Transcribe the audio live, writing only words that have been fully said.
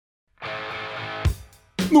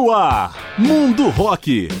No ar, Mundo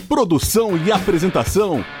Rock. Produção e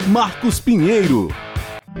apresentação, Marcos Pinheiro.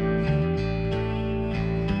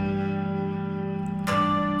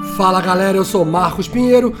 Fala galera, eu sou Marcos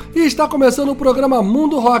Pinheiro e está começando o programa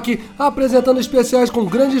Mundo Rock, apresentando especiais com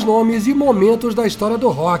grandes nomes e momentos da história do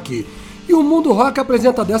rock. E o Mundo Rock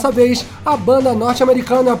apresenta dessa vez a banda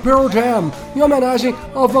norte-americana Pearl Jam, em homenagem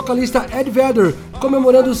ao vocalista Ed Vedder,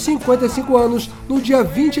 comemorando 55 anos no dia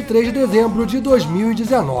 23 de dezembro de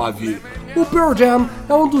 2019. O Pearl Jam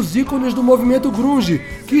é um dos ícones do movimento grunge,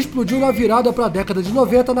 que explodiu na virada para a década de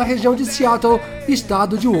 90 na região de Seattle,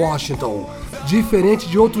 estado de Washington. Diferente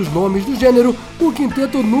de outros nomes do gênero, o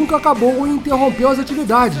quinteto nunca acabou ou interrompeu as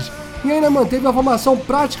atividades, e ainda manteve a formação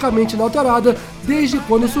praticamente inalterada desde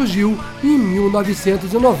quando surgiu em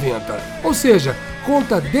 1990. Ou seja,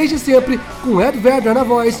 conta desde sempre com Ed Vedder na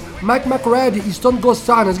voz, Mike McReady e Stone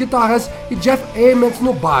Gossard nas guitarras e Jeff Ament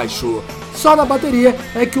no baixo. Só na bateria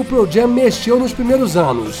é que o Pearl Jam mexeu nos primeiros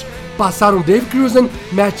anos. Passaram Dave Grusin,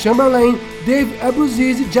 Matt Chamberlain, Dave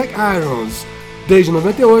Abruzzese e Jack Irons. Desde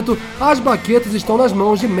 98, as baquetas estão nas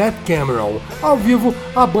mãos de Matt Cameron. Ao vivo,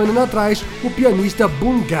 a banda traz o pianista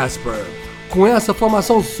Boone Gasper. Com essa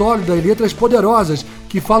formação sólida e letras poderosas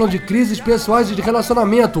que falam de crises pessoais e de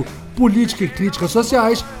relacionamento, política e críticas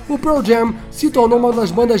sociais, o Pearl Jam se tornou uma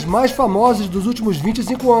das bandas mais famosas dos últimos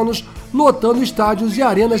 25 anos, lotando estádios e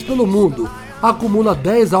arenas pelo mundo. Acumula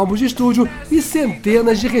 10 álbuns de estúdio e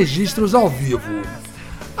centenas de registros ao vivo.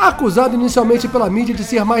 Acusado inicialmente pela mídia de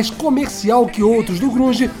ser mais comercial que outros do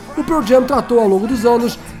grunge, o Pearl Jam tratou ao longo dos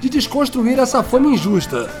anos de desconstruir essa fama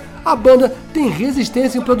injusta. A banda tem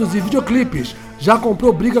resistência em produzir videoclipes, já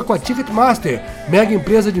comprou briga com a Ticketmaster, mega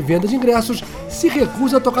empresa de venda de ingressos, se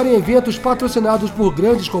recusa a tocar em eventos patrocinados por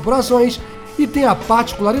grandes corporações e tem a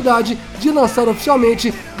particularidade de lançar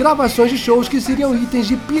oficialmente gravações de shows que seriam itens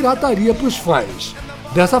de pirataria para os fãs.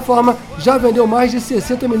 Dessa forma, já vendeu mais de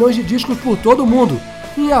 60 milhões de discos por todo o mundo.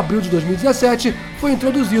 Em abril de 2017, foi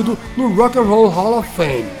introduzido no Rock and Roll Hall of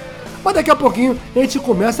Fame. Mas daqui a pouquinho a gente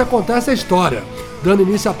começa a contar essa história. Dando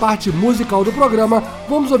início à parte musical do programa,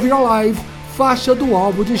 vamos ouvir a live, faixa do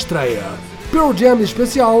álbum de estreia. Pearl Jam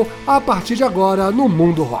Especial, a partir de agora no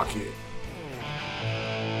Mundo Rock.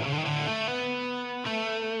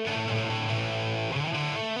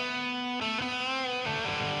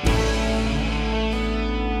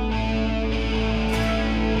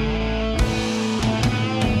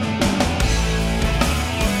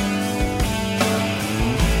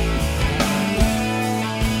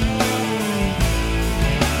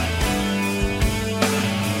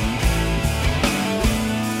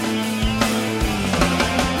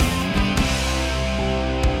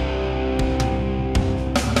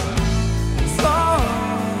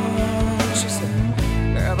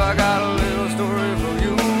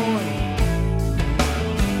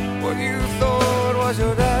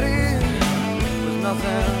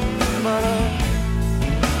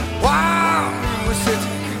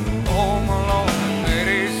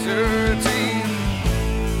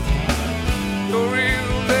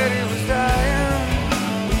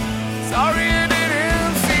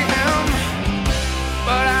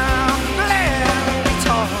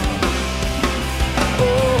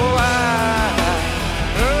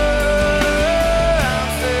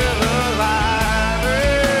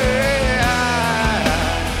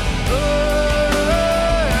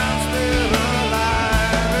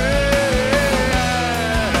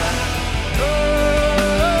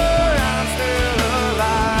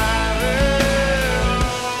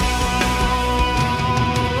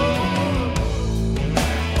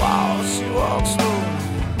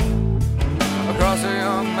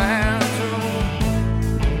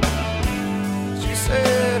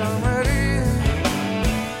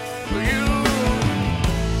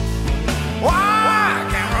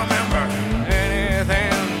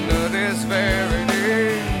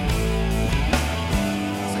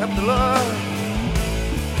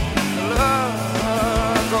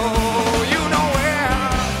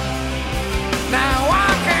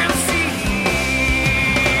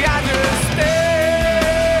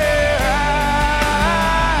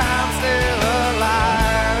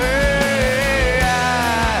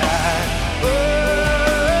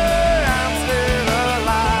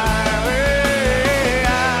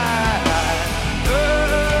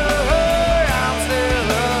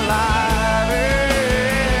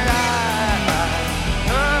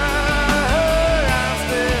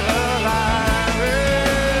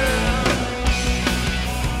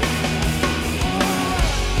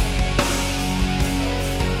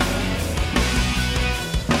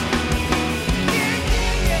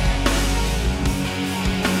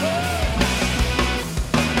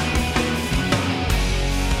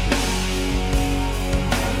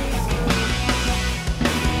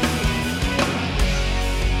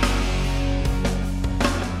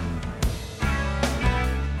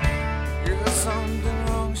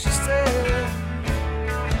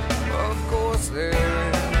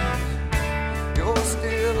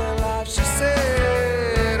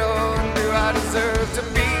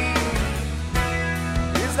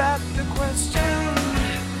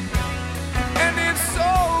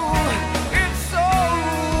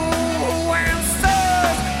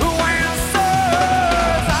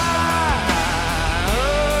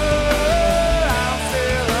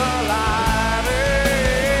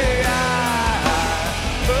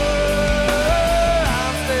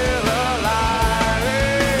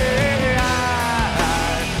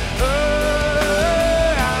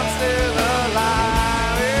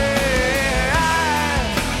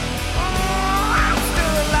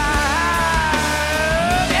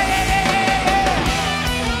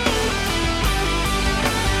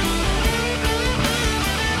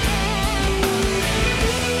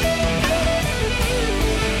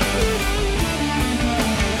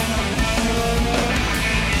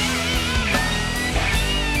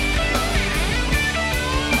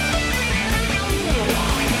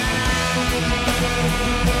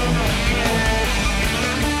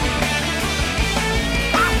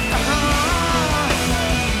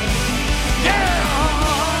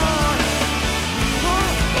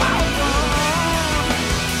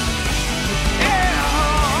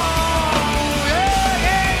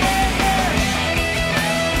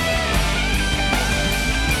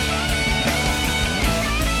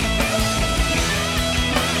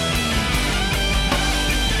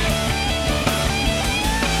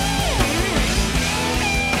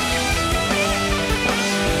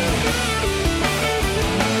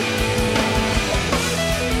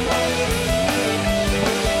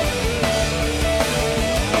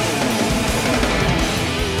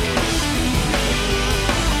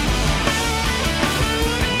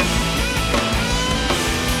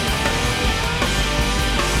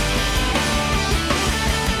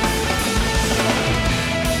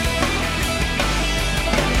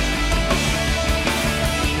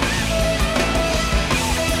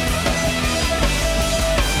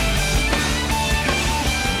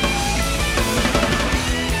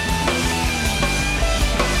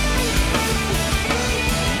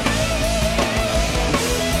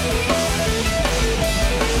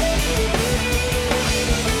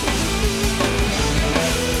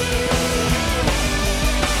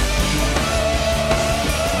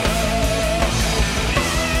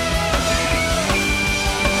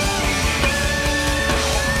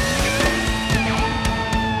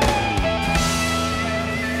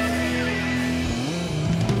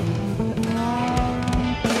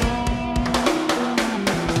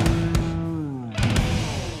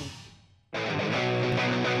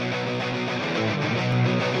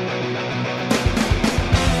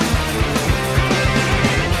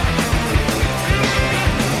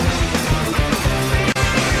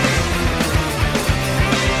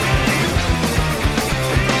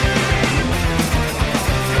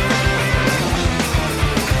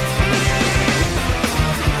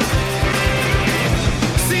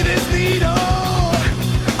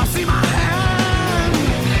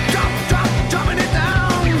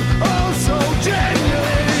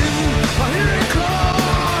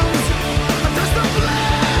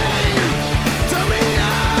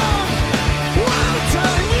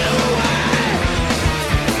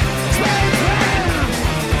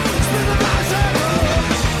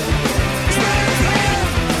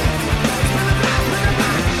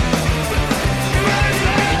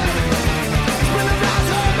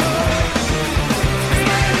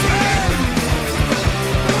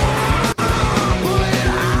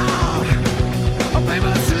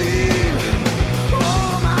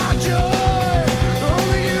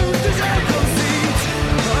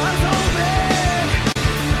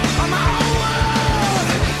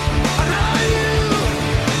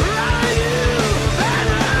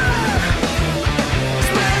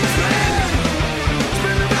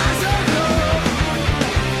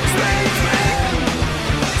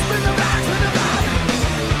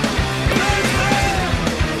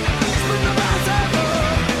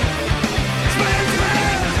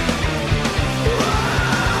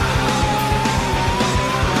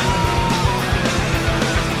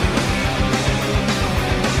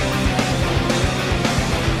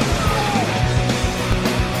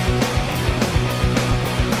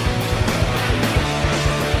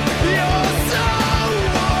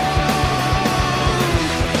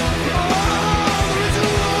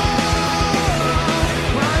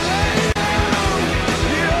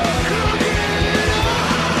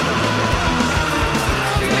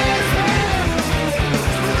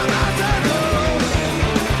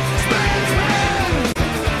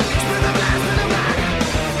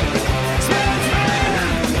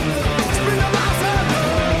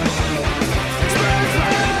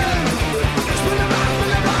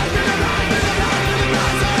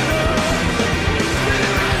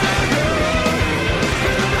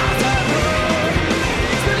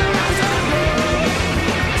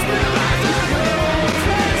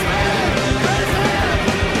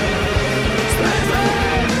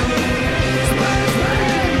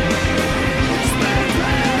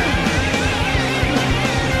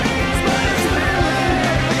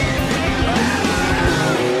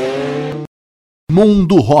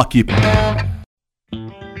 Mundo Rock.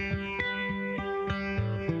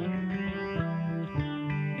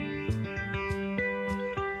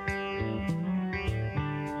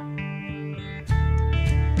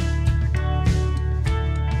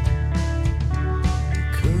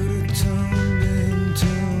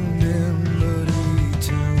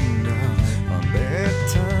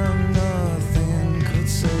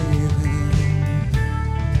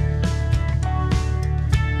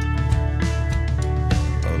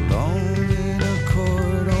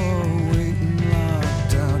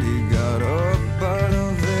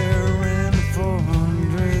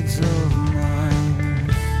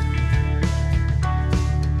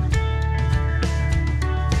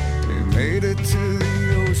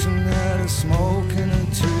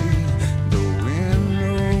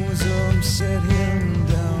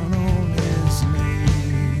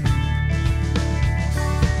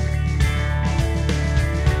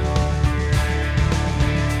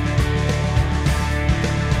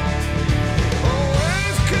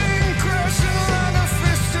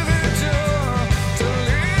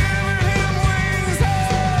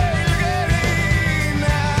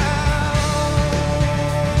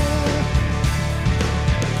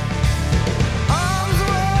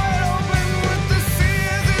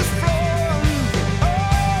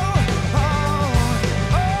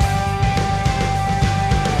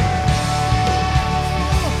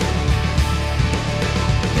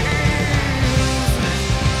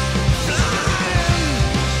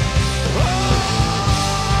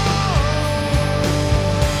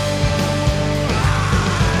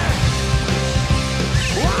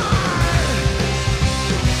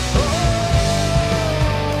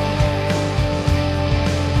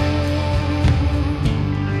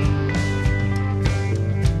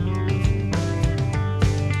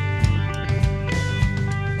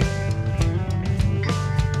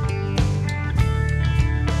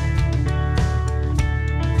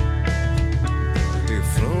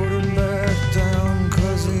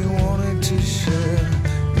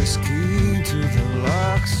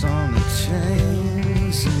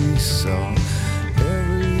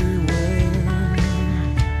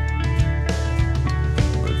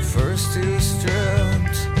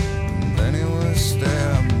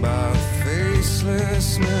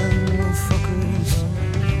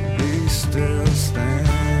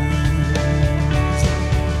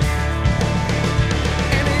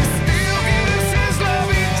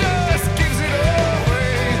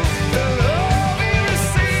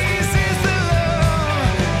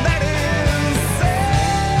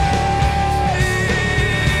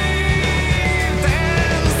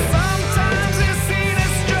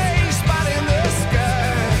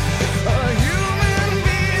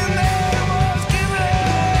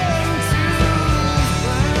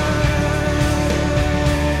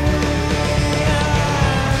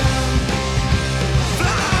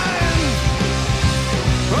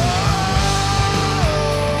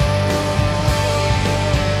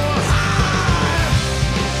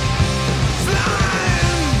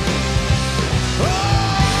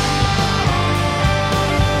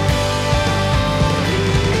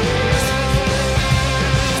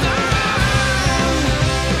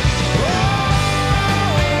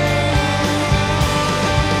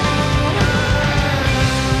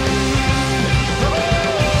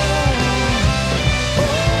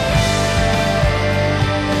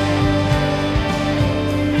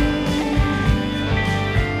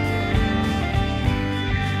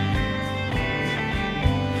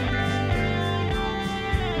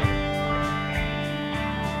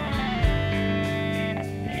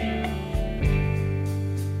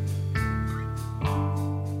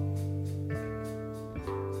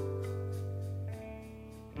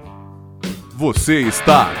 Você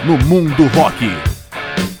está no Mundo Rock.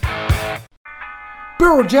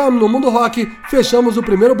 Pearl Jam no Mundo Rock. Fechamos o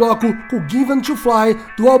primeiro bloco com Given to Fly,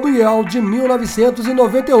 do álbum Yell, de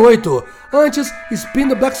 1998. Antes, Spin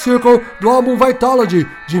the Black Circle, do álbum Vitalogy,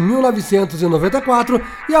 de 1994.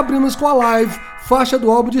 E abrimos com Alive, faixa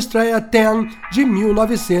do álbum de estreia 10, de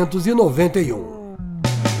 1991.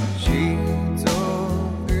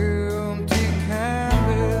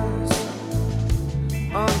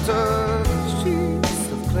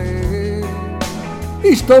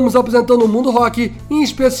 Estamos apresentando o Mundo Rock, em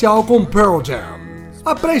especial com Pearl Jam.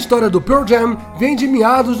 A pré-história do Pearl Jam vem de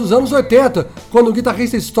meados dos anos 80, quando o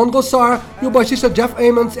guitarrista Stone Gossard e o baixista Jeff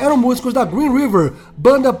Ament eram músicos da Green River,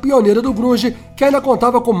 banda pioneira do grunge, que ainda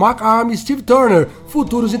contava com Mark Arm e Steve Turner,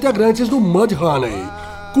 futuros integrantes do Mudhoney.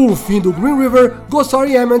 Com o fim do Green River,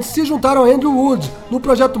 Gossard e Ament se juntaram a Andrew Wood no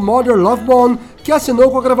projeto Mother Love Bone, que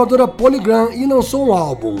assinou com a gravadora Polygram e lançou um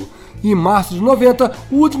álbum. Em março de 90,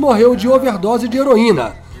 Woods morreu de overdose de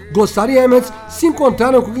heroína. Gossard e Emmett se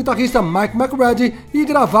encontraram com o guitarrista Mike McReady e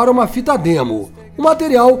gravaram uma fita demo. O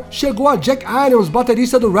material chegou a Jack Irons,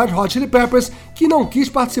 baterista do Red Hot Chili Peppers, que não quis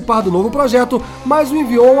participar do novo projeto, mas o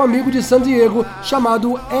enviou a um amigo de San Diego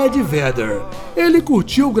chamado Ed Vedder. Ele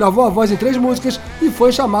curtiu, gravou a voz em 3 músicas e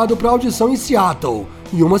foi chamado para audição em Seattle.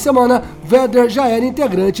 Em uma semana, Vedder já era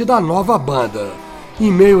integrante da nova banda.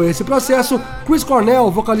 Em meio a esse processo, Chris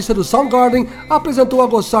Cornell, vocalista do Soundgarden, apresentou a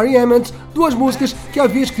Gossard e Emmett 2 músicas que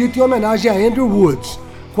havia escrito em homenagem a Andrew Woods.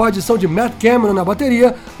 Com a adição de Matt Cameron na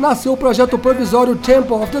bateria, nasceu o projeto provisório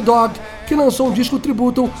Temple of the Dog, que lançou um disco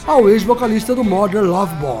tributo ao ex-vocalista do Modern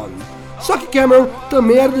Love Bone. Só que Cameron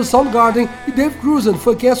também era do Soundgarden e Dave Grusin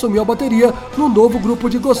foi quem assumiu a bateria no novo grupo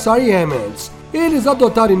de Gossard e Emmett. Eles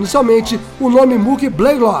adotaram inicialmente o nome Mookie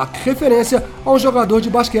Blaylock, referência a um jogador de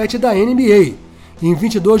basquete da NBA. Em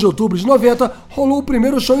 22 de outubro de 90, rolou o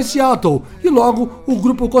primeiro show em Seattle e logo o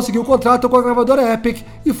grupo conseguiu contrato com a gravadora Epic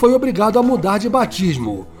e foi obrigado a mudar de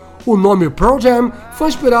batismo. O nome Pearl Jam foi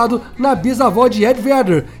inspirado na bisavó de Ed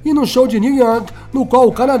Vedder e num show de New York, no qual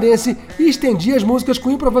o canadense estendia as músicas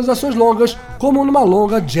com improvisações longas, como numa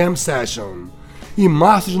longa jam session. Em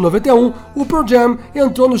março de 91, o Pearl Jam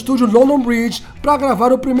entrou no estúdio London Bridge para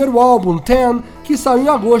gravar o primeiro álbum, 10, que saiu em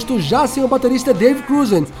agosto já sem o baterista Dave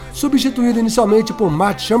Grusin, substituído inicialmente por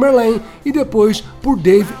Matt Chamberlain e depois por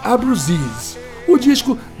Dave Abruzzese. O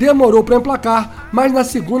disco demorou para emplacar, mas na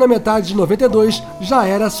segunda metade de 92 já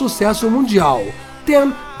era sucesso mundial.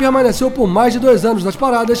 10 permaneceu por mais de 2 anos nas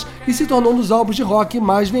paradas e se tornou um dos álbuns de rock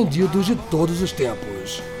mais vendidos de todos os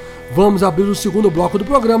tempos. Vamos abrir o segundo bloco do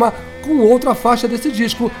programa com outra faixa desse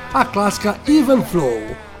disco, a clássica Even Flow,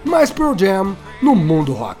 mais Pearl Jam no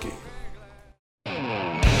Mundo Rock.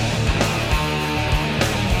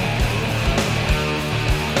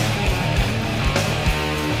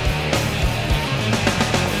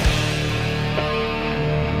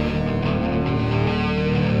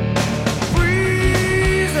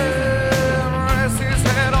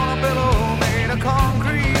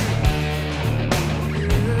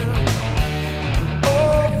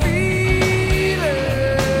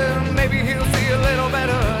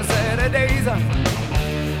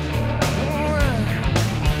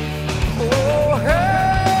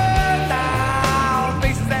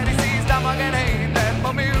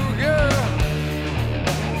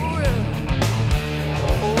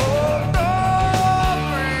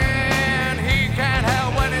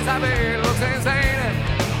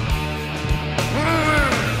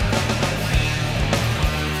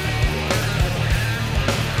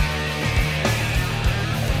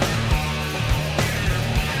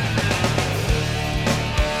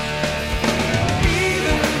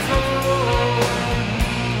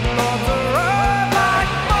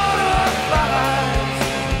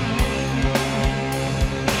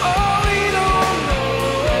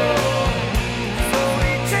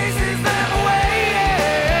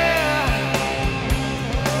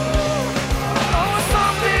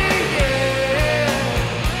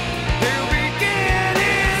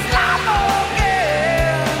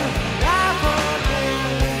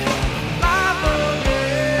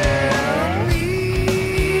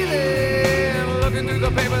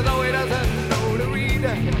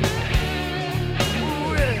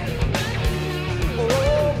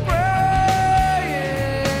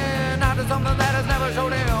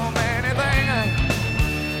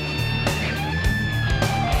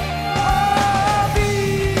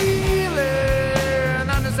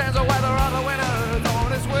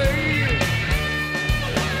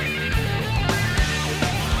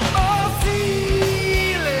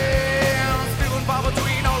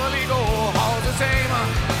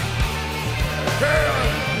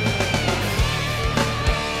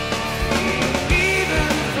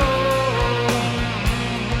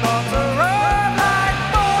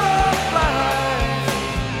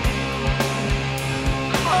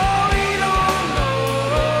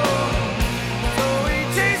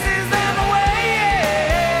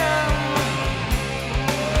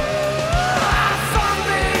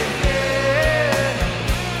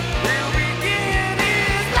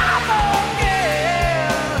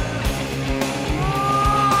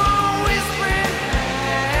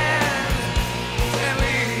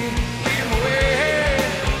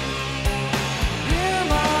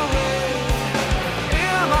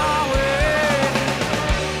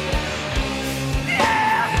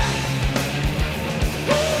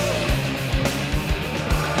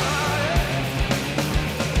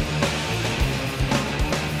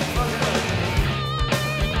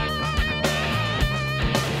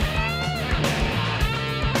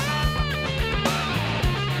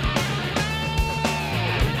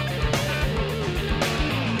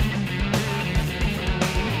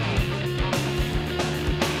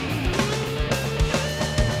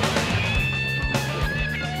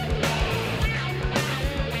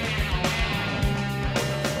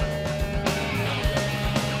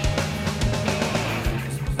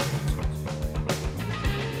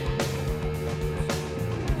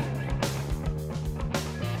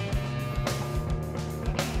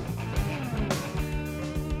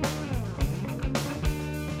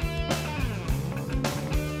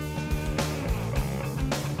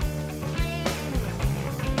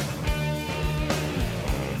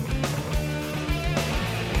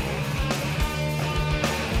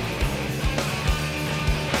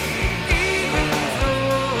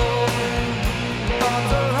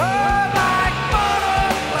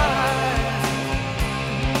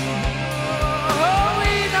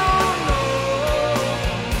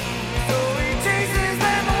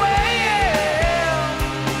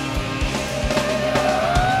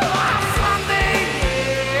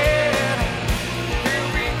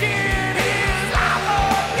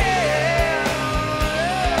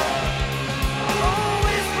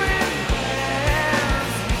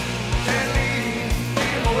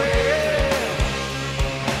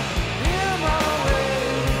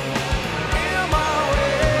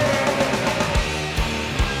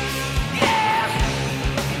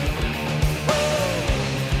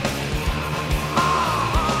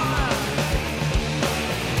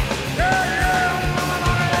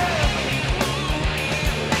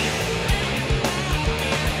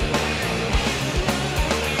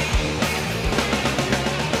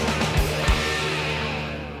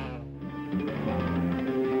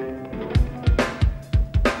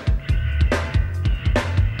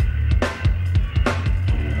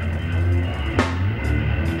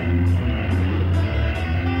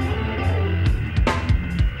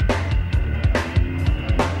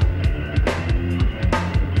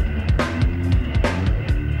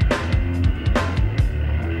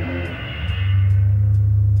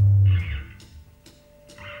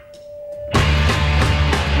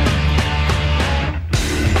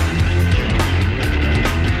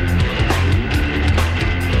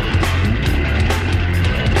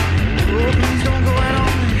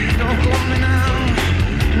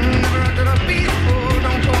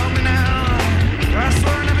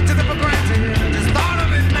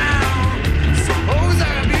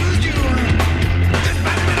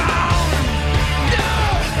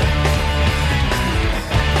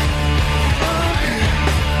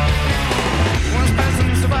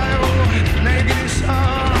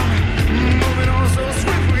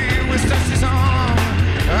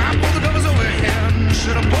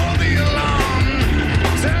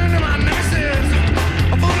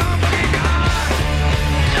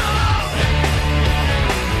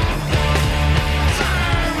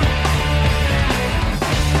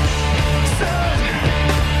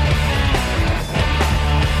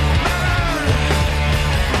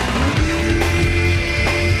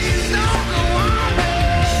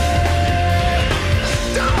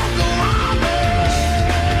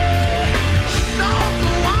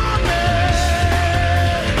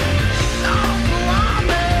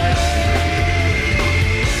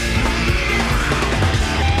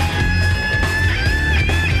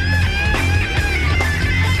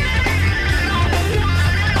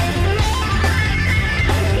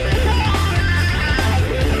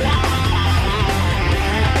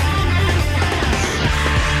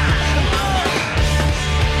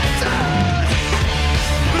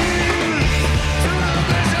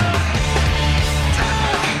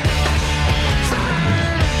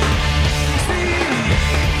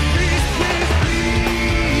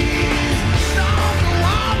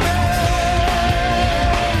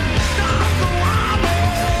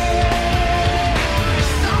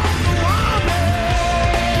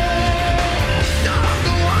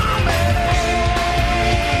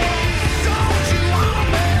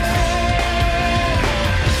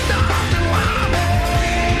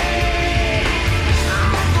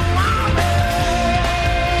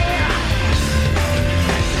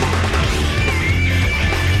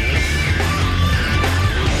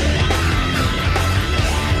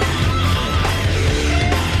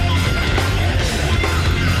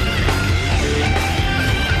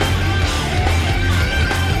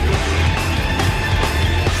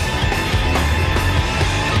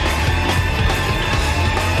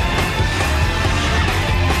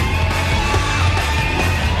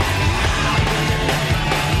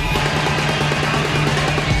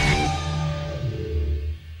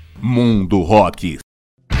 Mundo Rock.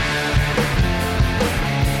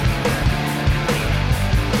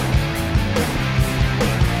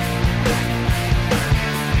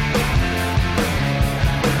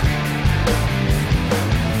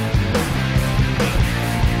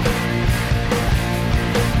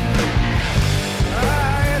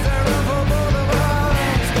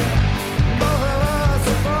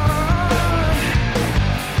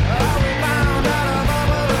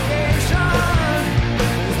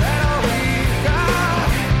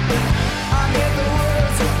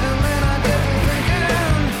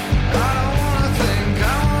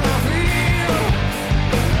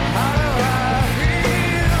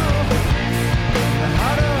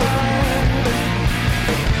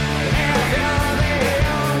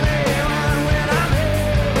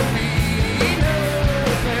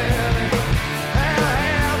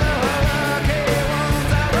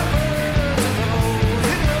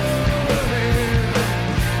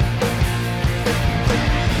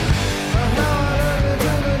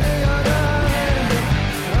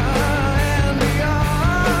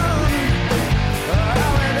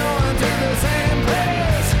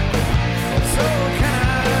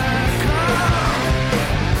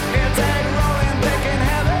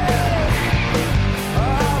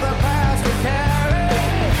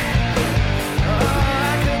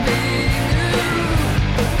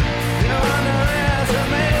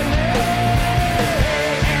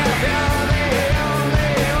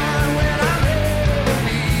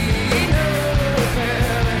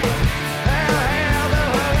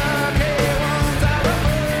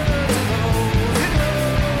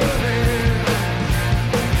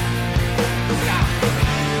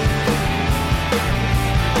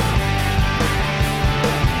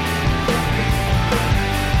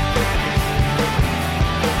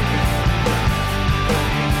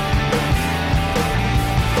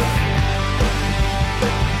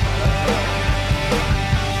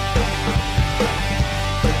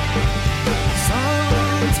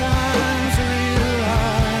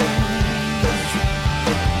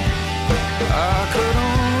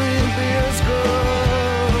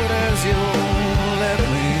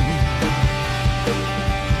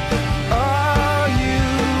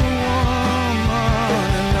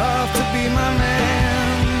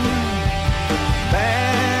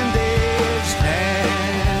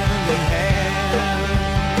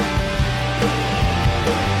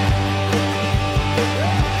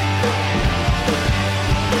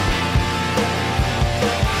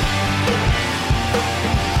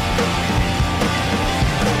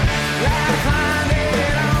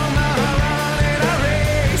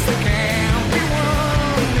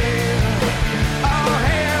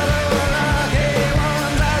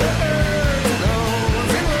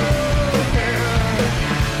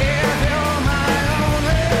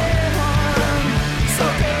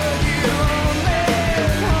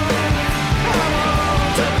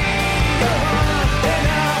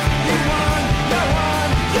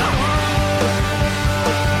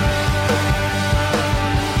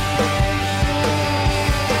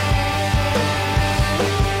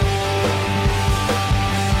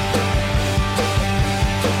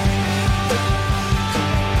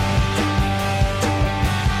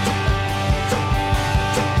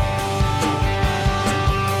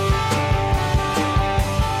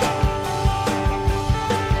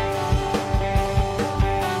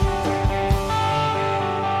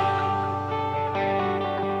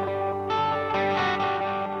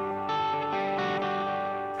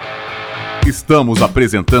 Estamos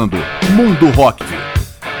apresentando Mundo Rock.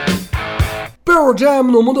 Pearl Jam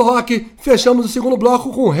no Mundo Rock. Fechamos o segundo bloco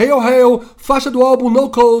com Hail Hail, faixa do álbum No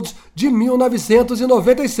Code, de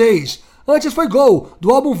 1996. Antes foi Go,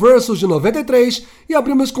 do álbum Versus, de 93. E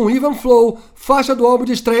abrimos com Even Flow, faixa do álbum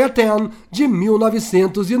de estreia 10, de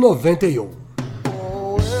 1991.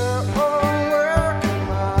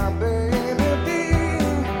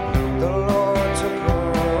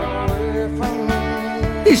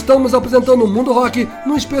 Estamos apresentando o Mundo Rock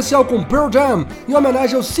num especial com Pearl Jam, em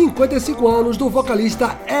homenagem aos 55 anos do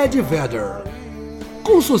vocalista Ed Vedder.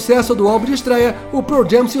 Com o sucesso do álbum de estreia, o Pearl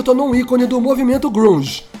Jam se tornou um ícone do movimento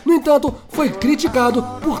grunge. No entanto, foi criticado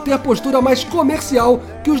por ter postura mais comercial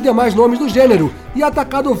que os demais nomes do gênero e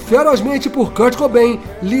atacado ferozmente por Kurt Cobain,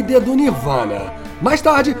 líder do Nirvana. Mais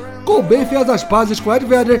tarde, Cobain fez as pazes com Ed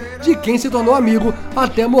Vedder, de quem se tornou amigo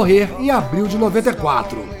até morrer em abril de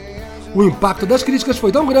 94. O impacto das críticas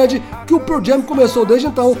foi tão grande que o Pearl Jam começou desde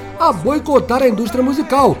então a boicotar a indústria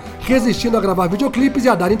musical, resistindo a gravar videoclipes e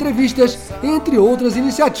a dar entrevistas, entre outras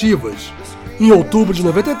iniciativas. Em outubro de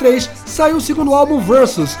 93, saiu o segundo álbum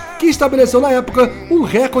Versus, que estabeleceu na época um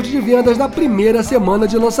recorde de vendas na primeira semana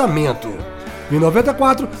de lançamento. Em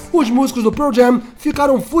 94, os músicos do Pearl Jam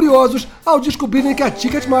ficaram furiosos ao descobrirem que a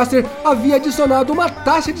Ticketmaster havia adicionado uma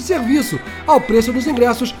taxa de serviço ao preço dos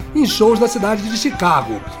ingressos em shows na cidade de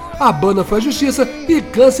Chicago. A banda foi à justiça e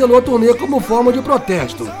cancelou a turnê como forma de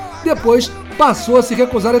protesto. Depois, passou a se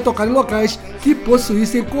recusar a tocar em locais que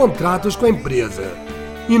possuíssem contratos com a empresa.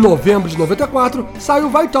 Em novembro de 94, saiu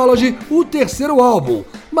Vitology, o terceiro álbum,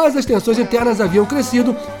 mas as tensões internas haviam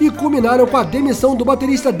crescido e culminaram com a demissão do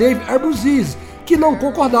baterista Dave Abruzzese, que não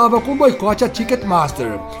concordava com o boicote à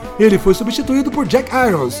Ticketmaster. Ele foi substituído por Jack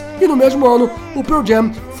Irons, e no mesmo ano, o Pearl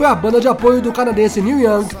Jam foi a banda de apoio do canadense Neil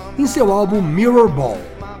Young em seu álbum Mirror Ball.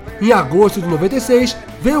 Em agosto de 96,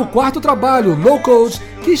 veio o quarto trabalho, No Code,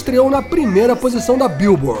 que estreou na primeira posição da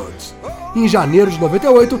Billboard. Em janeiro de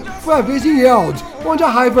 98, foi a vez de Yelled, onde a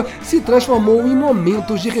raiva se transformou em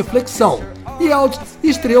momentos de reflexão. Yelled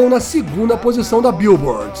estreou na segunda posição da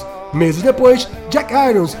Billboard. Meses depois, Jack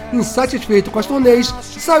Irons, insatisfeito com as turnês,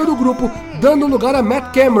 saiu do grupo, dando lugar a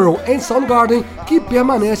Matt Cameron em Soundgarden, que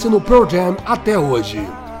permanece no Pearl Jam até hoje.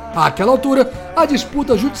 Àquela altura, a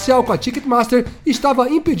disputa judicial com a Ticketmaster estava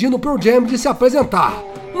impedindo o Pearl Jam de se apresentar.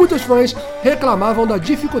 Muitos fãs reclamavam da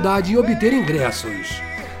dificuldade em obter ingressos.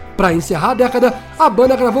 Para encerrar a década, a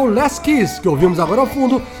banda gravou Last Kiss, que ouvimos agora ao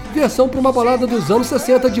fundo, versão para uma balada dos anos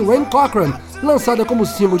 60 de Wayne Cochran, lançada como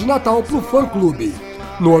single de Natal para o fã-clube.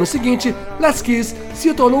 No ano seguinte, Last Kiss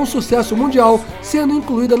se tornou um sucesso mundial, sendo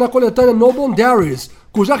incluída na coletânea No Boundaries,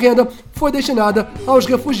 cuja renda foi destinada aos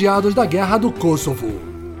refugiados da Guerra do Kosovo.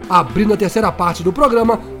 Abrindo a terceira parte do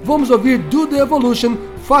programa, vamos ouvir Do The Evolution,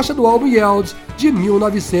 faixa do álbum Yelled, de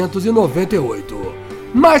 1998.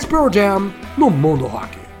 Mais Pearl Jam no Mundo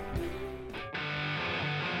Rock.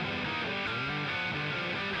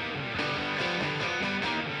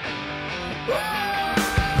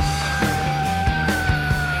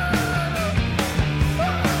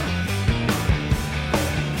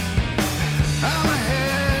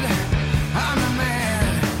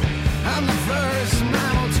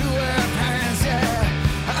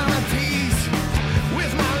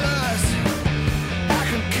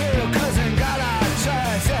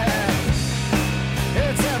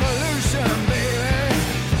 It's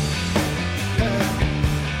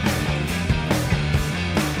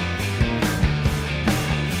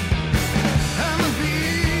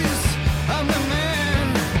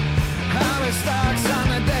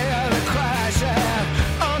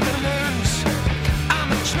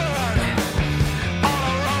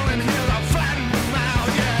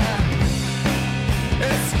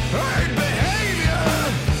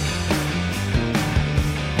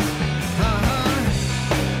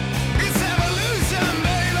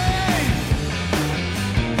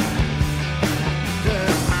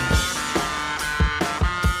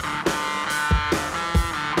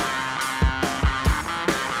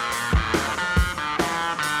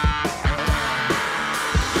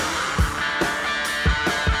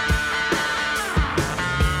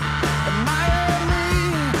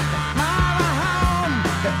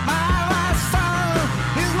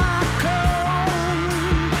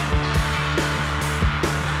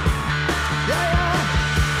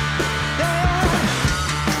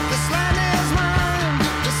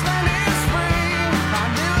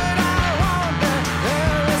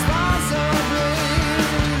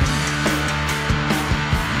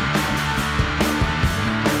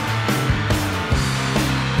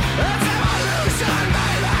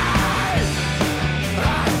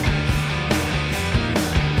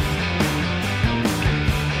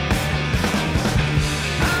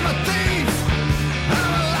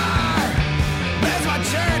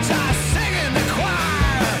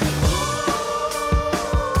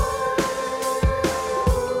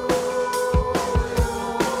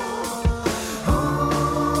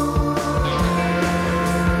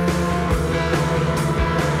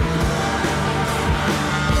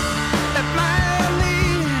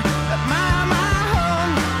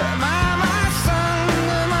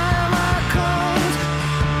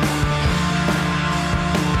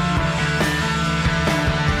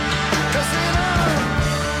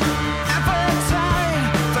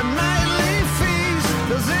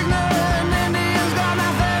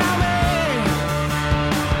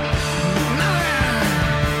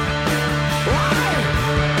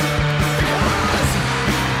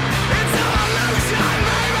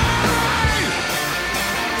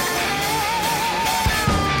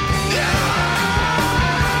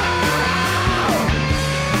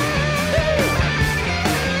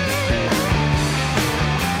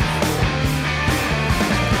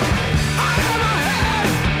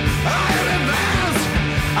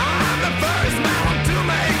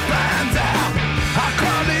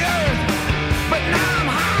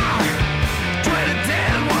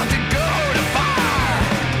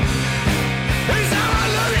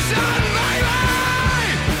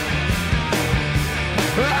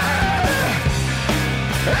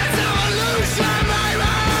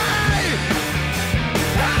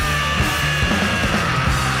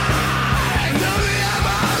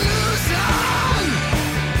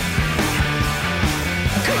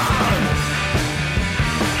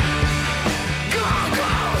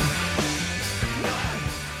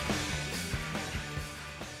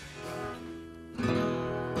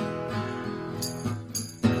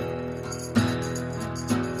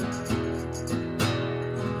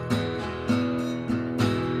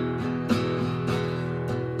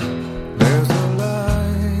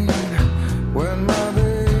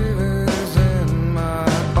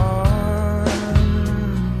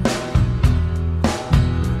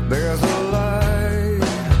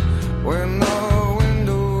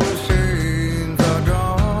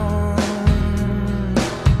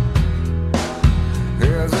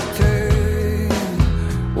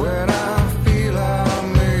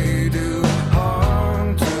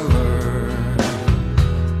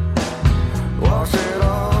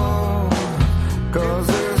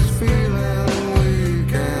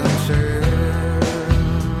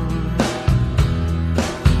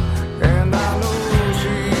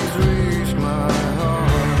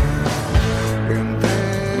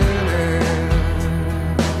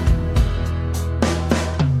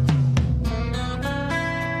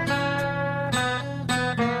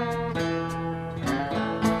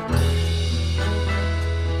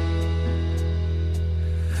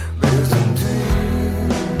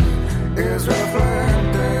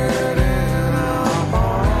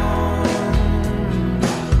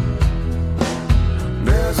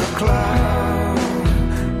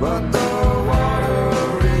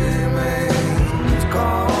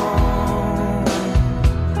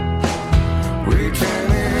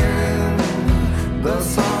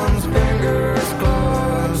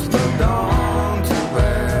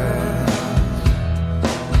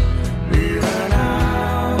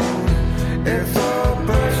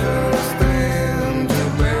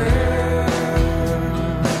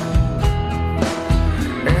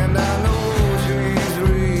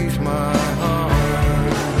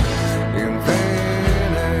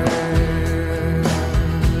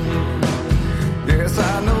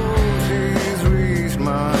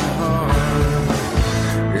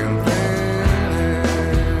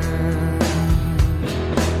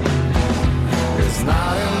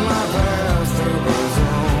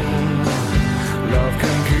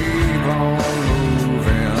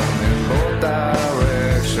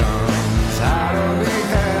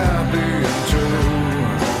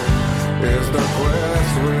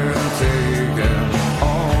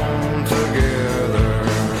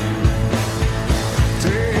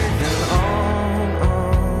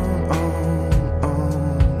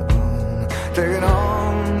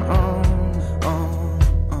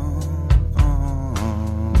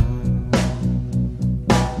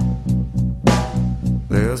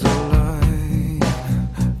There's a light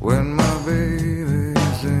when my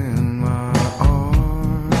baby's in my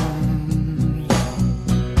arms,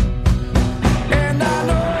 and I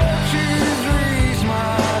know she's reached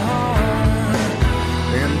my heart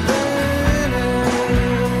in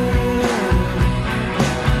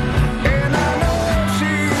and I know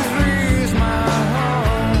she's reached my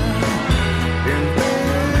heart in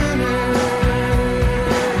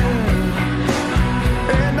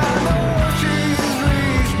and I know she's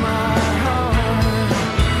reached my heart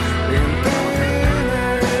in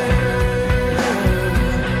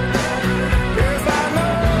yes, I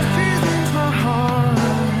know she's reached my heart.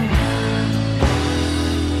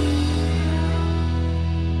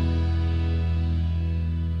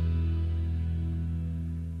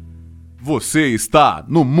 Você está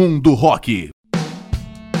no Mundo Rock.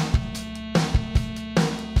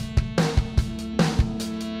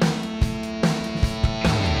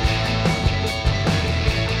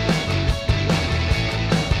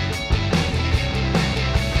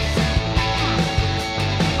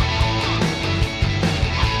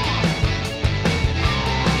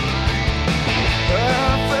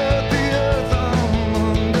 I felt the earth on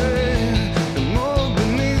Monday, the mold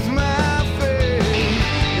beneath my feet,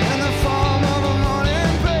 in the form of a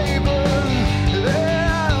morning paper.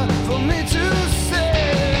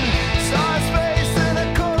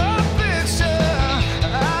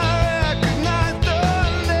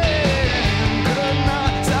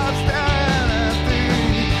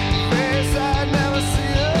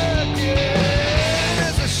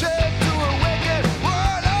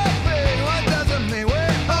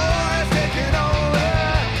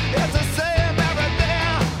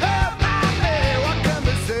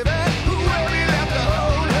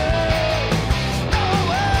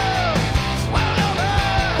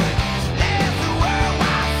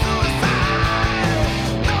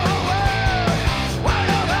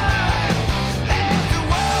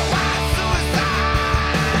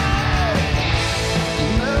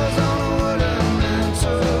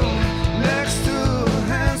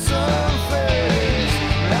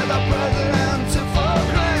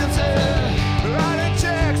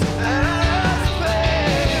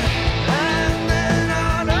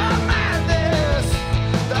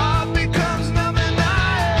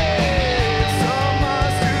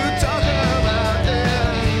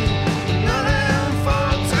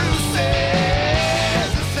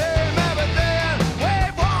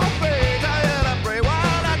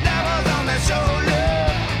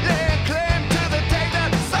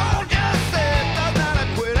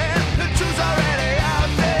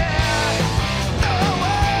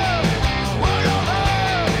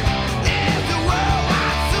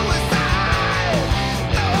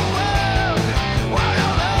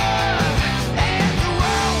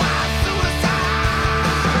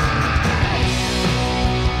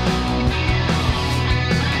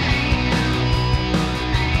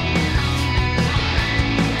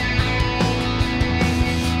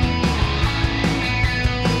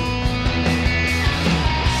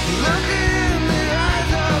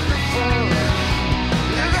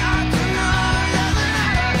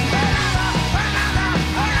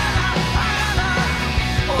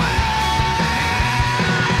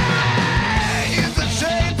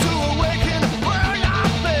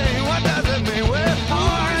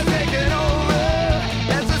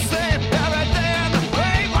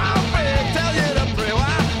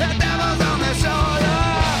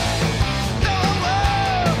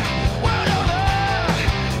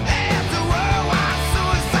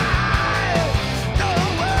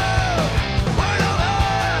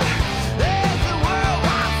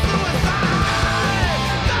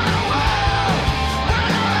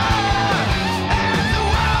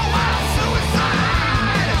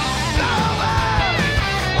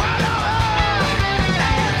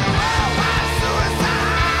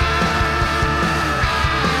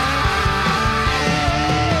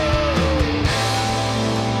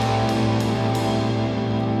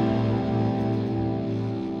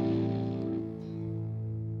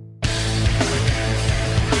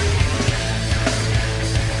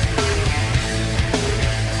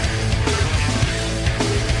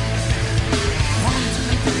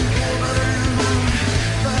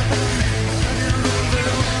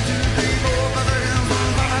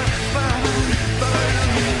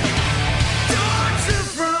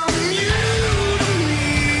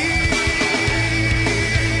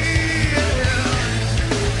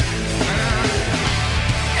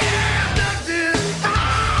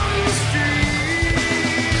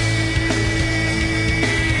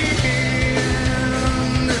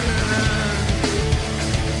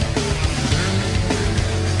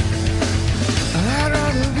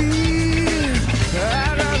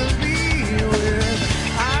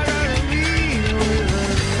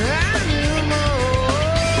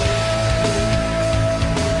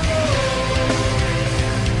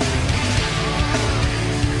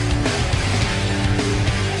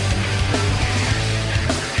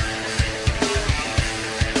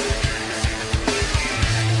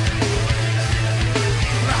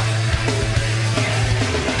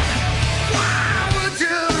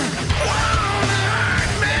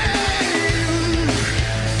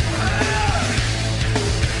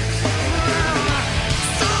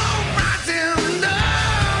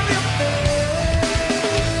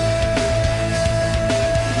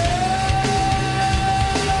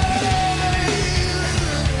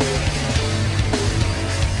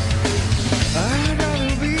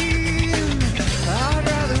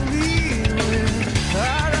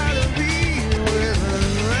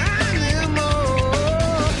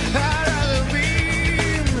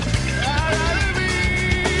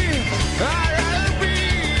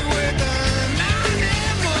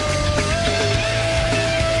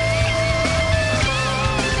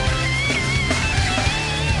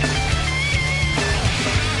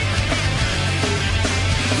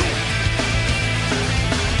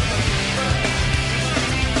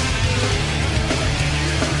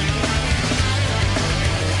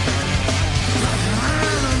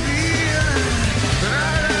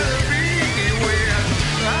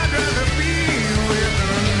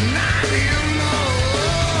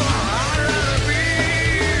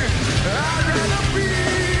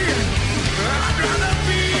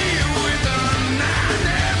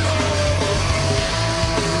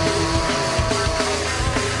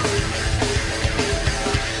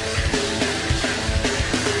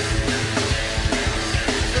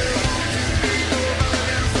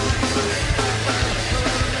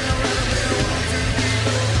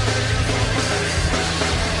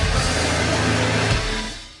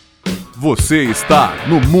 Você está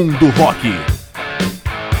no Mundo Rock.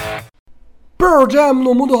 Pearl Jam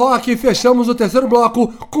no Mundo Rock. Fechamos o terceiro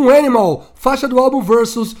bloco com Animal, faixa do álbum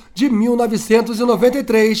Versus de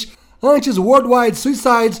 1993. Antes, Worldwide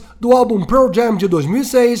Suicides, do álbum Pearl Jam de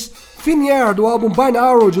 2006. Thin Air, do álbum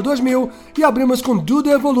Binaural de 2000. E abrimos com Do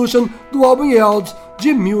The Evolution, do álbum Yelled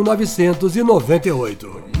de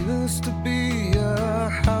 1998. Used to be a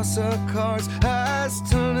house of cards, has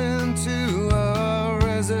turned into a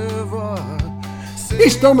reservoir.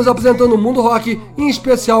 Estamos apresentando o Mundo Rock, em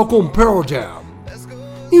especial com Pearl Jam.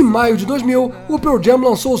 Em maio de 2000, o Pearl Jam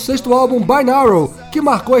lançou o sexto álbum Binaural, que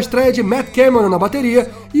marcou a estreia de Matt Cameron na bateria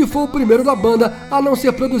e foi o primeiro da banda a não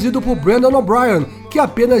ser produzido por Brendan O'Brien, que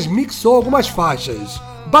apenas mixou algumas faixas.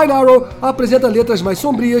 Binaural apresenta letras mais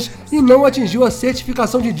sombrias e não atingiu a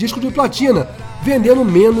certificação de disco de platina, vendendo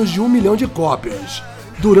menos de 1 milhão de cópias.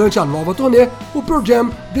 Durante a nova turnê, o Pearl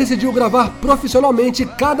Jam decidiu gravar profissionalmente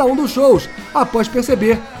cada um dos shows, após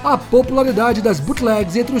perceber a popularidade das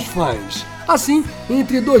bootlegs entre os fãs. Assim,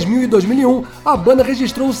 entre 2000 e 2001, a banda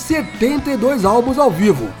registrou 72 álbuns ao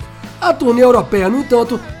vivo. A turnê europeia, no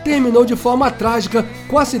entanto, terminou de forma trágica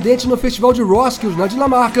com um acidente no festival de Roskilde, na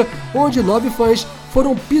Dinamarca, onde 9 fãs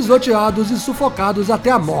foram pisoteados e sufocados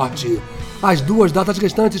até a morte. As 2 datas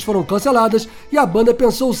restantes foram canceladas e a banda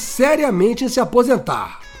pensou seriamente em se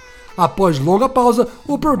aposentar. Após longa pausa,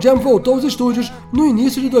 o Pearl Jam voltou aos estúdios no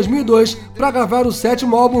início de 2002 para gravar o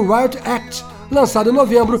 7º álbum Riot Act, lançado em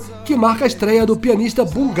novembro, que marca a estreia do pianista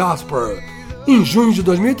Boom Gasper. Em junho de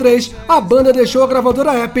 2003, a banda deixou a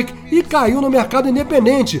gravadora Epic e caiu no mercado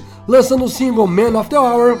independente, lançando o single Man of the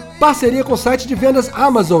Hour, parceria com o site de vendas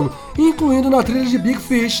Amazon, incluindo na trilha de Big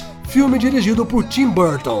Fish, filme dirigido por Tim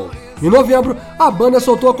Burton. Em novembro, a banda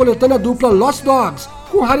soltou a coletânea dupla Lost Dogs,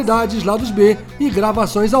 com raridades, lados B e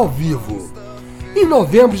gravações ao vivo. Em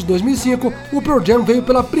novembro de 2005, o Pearl Jam veio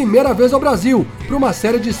pela primeira vez ao Brasil, para uma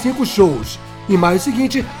série de 5 shows. Em maio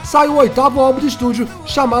seguinte, sai o 8º álbum de estúdio,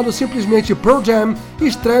 chamado simplesmente Pearl Jam, e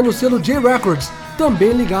estreia no selo J Records,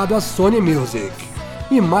 também ligado à Sony Music.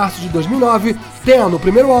 Em março de 2009, Ten, o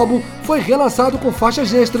primeiro álbum, foi relançado com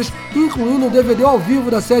faixas extras, incluindo o DVD ao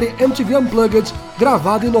vivo da série MTV Unplugged,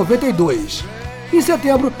 gravado em 92. Em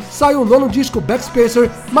setembro, sai o 9º disco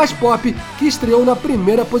Backspacer, mais pop, que estreou na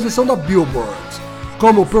primeira posição da Billboard.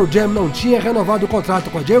 Como o Pearl Jam não tinha renovado o contrato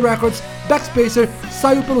com a J Records, Backspacer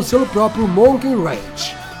saiu pelo selo próprio Monkey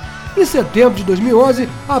Ranch. Em setembro de 2011,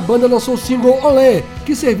 a banda lançou o single Olé,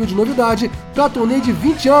 que serviu de novidade para a turnê de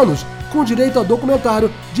 20 anos, com direito a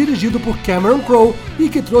documentário dirigido por Cameron Crowe e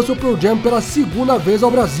que trouxe o Pearl Jam pela segunda vez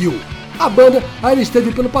ao Brasil. A banda ainda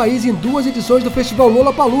esteve pelo país em 2 edições do festival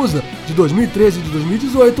Lollapalooza, de 2013 e de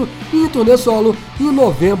 2018, e em turnê solo em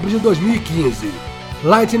novembro de 2015.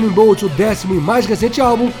 Lightning Bolt, o 10º e mais recente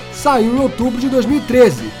álbum, saiu em outubro de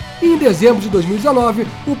 2013. E em dezembro de 2019,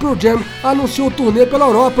 o Pearl Jam anunciou turnê pela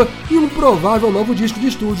Europa e um provável novo disco de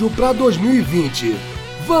estúdio para 2020.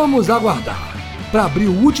 Vamos aguardar. Para abrir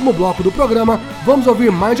o último bloco do programa, vamos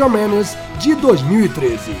ouvir Mind Your Manners, de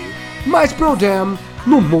 2013. Mais Pearl Jam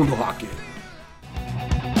no Mundo Rock.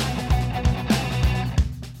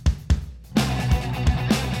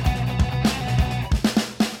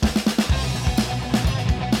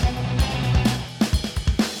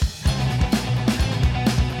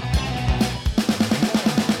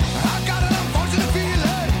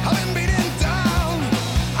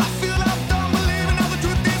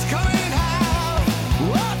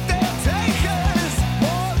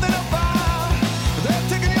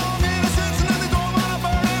 Taking your innocence and then they don't wanna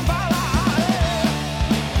burn and fall out.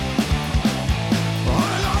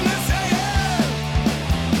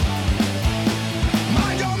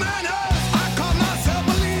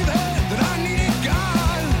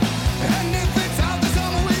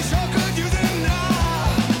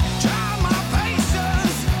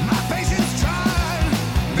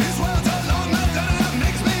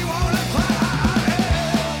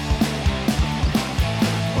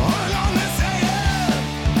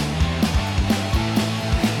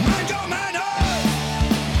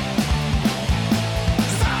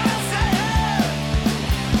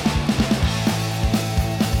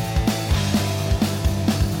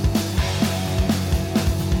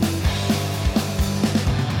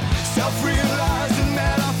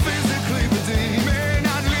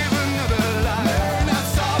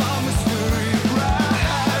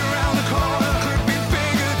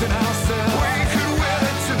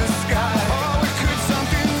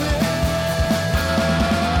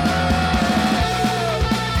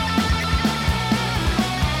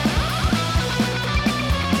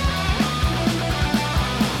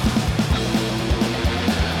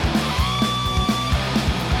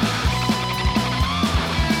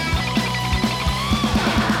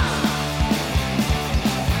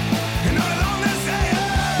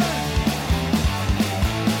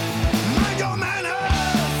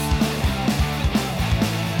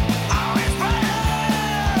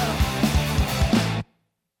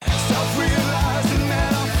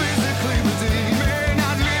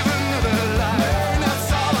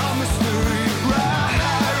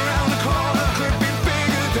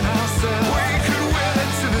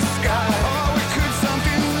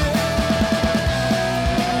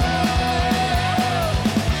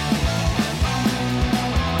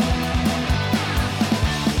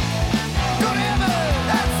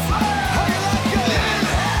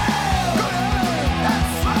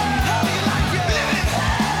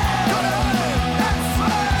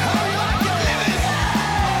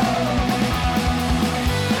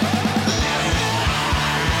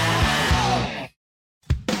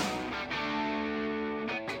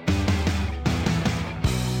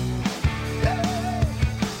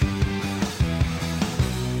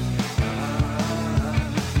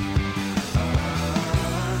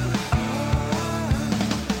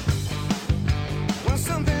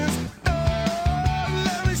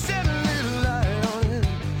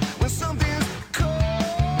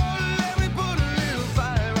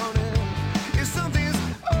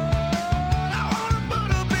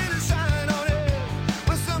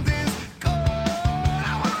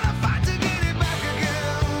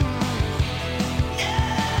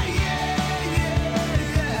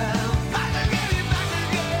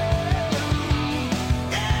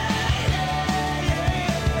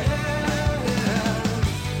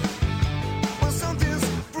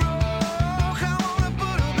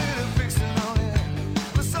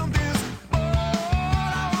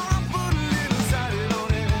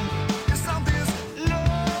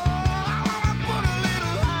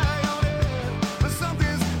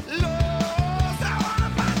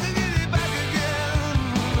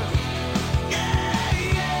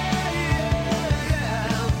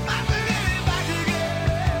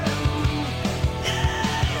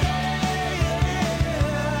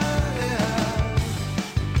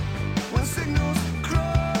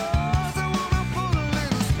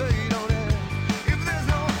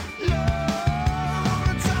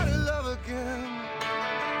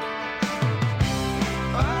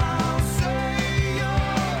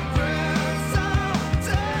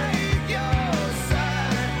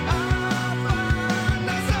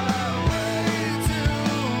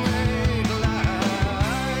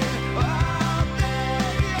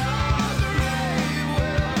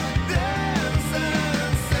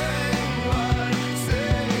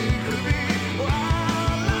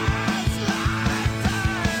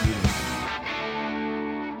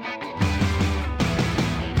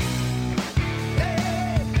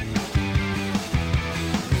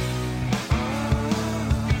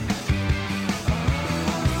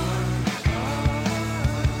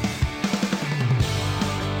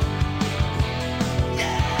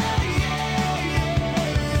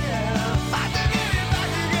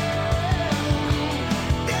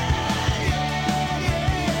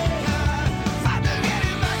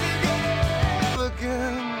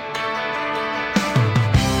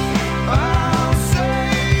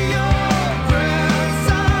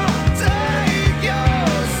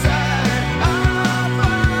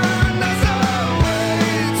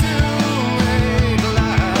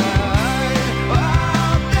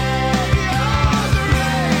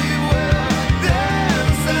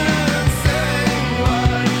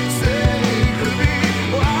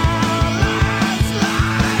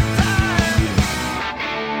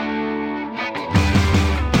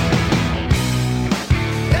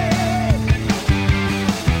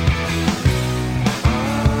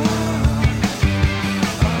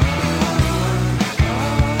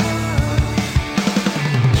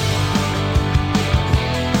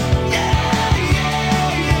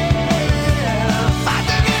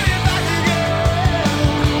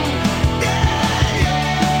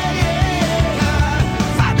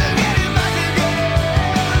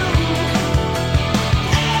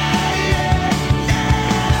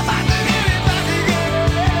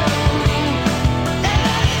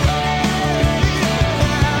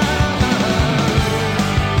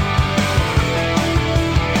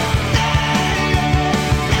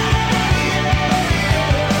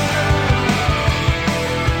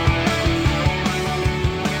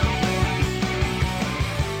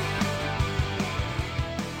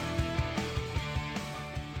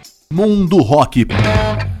 Mundo Rock.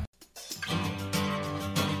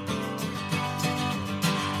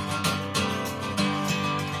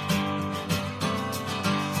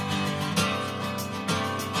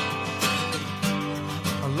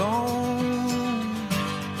 Alone,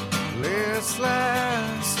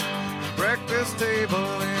 listless, breakfast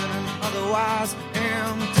table in an otherwise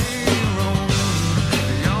empty room.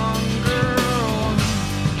 The young girl,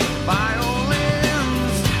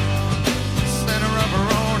 violins, center of her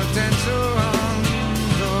own attention.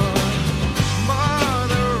 The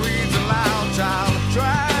mother reads aloud, child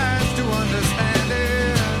tries to understand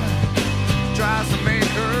it, tries to make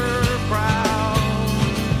her proud.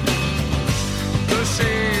 The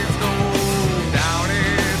shades go down,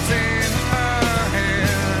 it's in her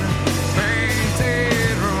head.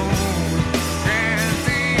 Painted room,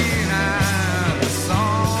 cantina,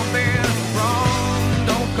 something wrong.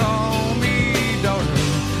 Don't call me daughter,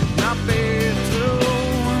 not fit to.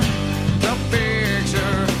 The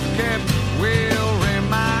picture kept will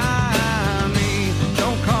remind me.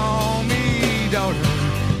 Don't call me daughter,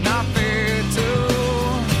 not fit to.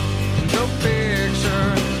 The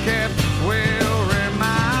picture kept will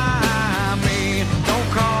remind me. Don't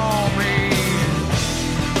call me.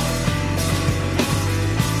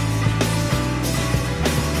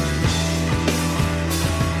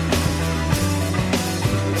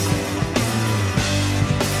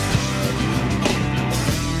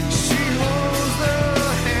 She holds the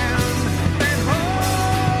hand that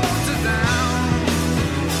holds her down.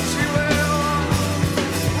 She will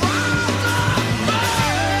rise up.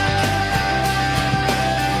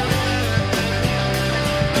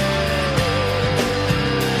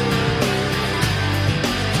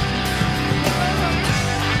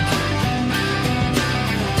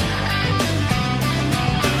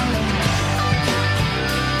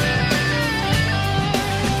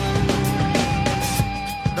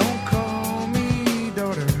 Don't call me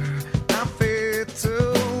daughter, not fit to.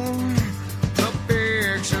 The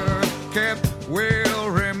picture kept will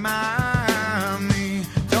remind me.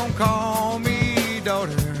 Don't call me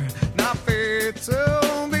daughter, not fit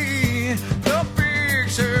to be. The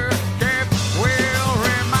picture kept will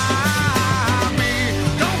remind me.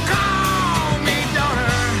 Don't call me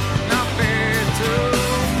daughter, not fit to.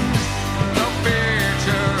 The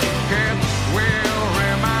picture kept will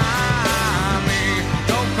remind me.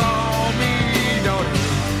 Don't call me daughter,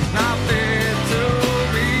 not fit to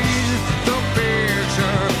be. The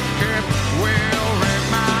picture kept will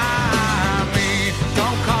remind me.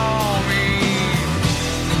 Don't call me.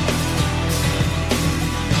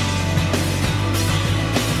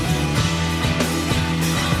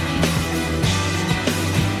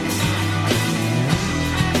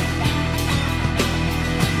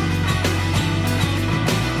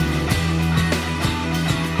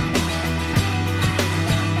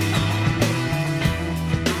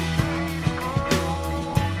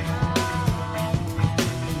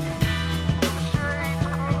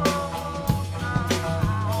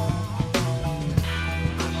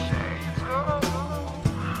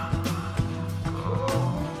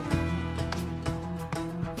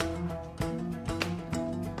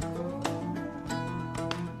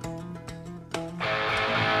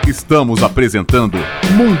 Estamos apresentando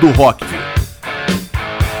Mundo Rock.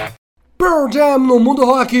 Pearl Jam no Mundo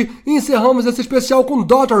Rock. Encerramos esse especial com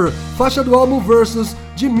Daughter, faixa do álbum Versus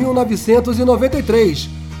de 1993.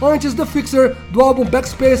 Antes The Fixer, do álbum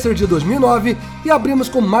Backspacer de 2009. E abrimos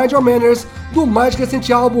com Mind Your Manners, do mais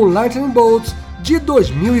recente álbum Lightning Bolts de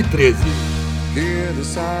 2013. Hear the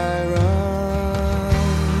siren.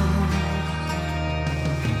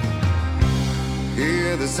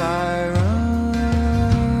 Hear the siren.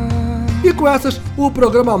 E com essas, o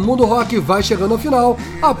programa Mundo Rock vai chegando ao final,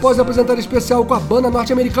 após apresentar especial com a banda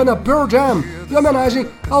norte-americana Pearl Jam, em homenagem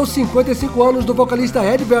aos 55 anos do vocalista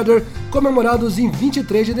Eddie Vedder, comemorados em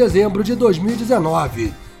 23 de dezembro de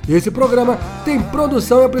 2019. Esse programa tem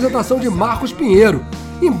produção e apresentação de Marcos Pinheiro.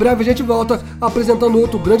 Em breve a gente volta apresentando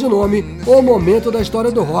outro grande nome, ou momento da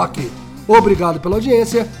história do rock. Obrigado pela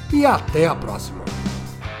audiência e até a próxima.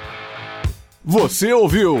 Você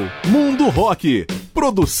ouviu Mundo Rock.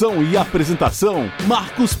 Produção e apresentação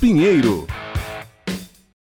Marcos Pinheiro.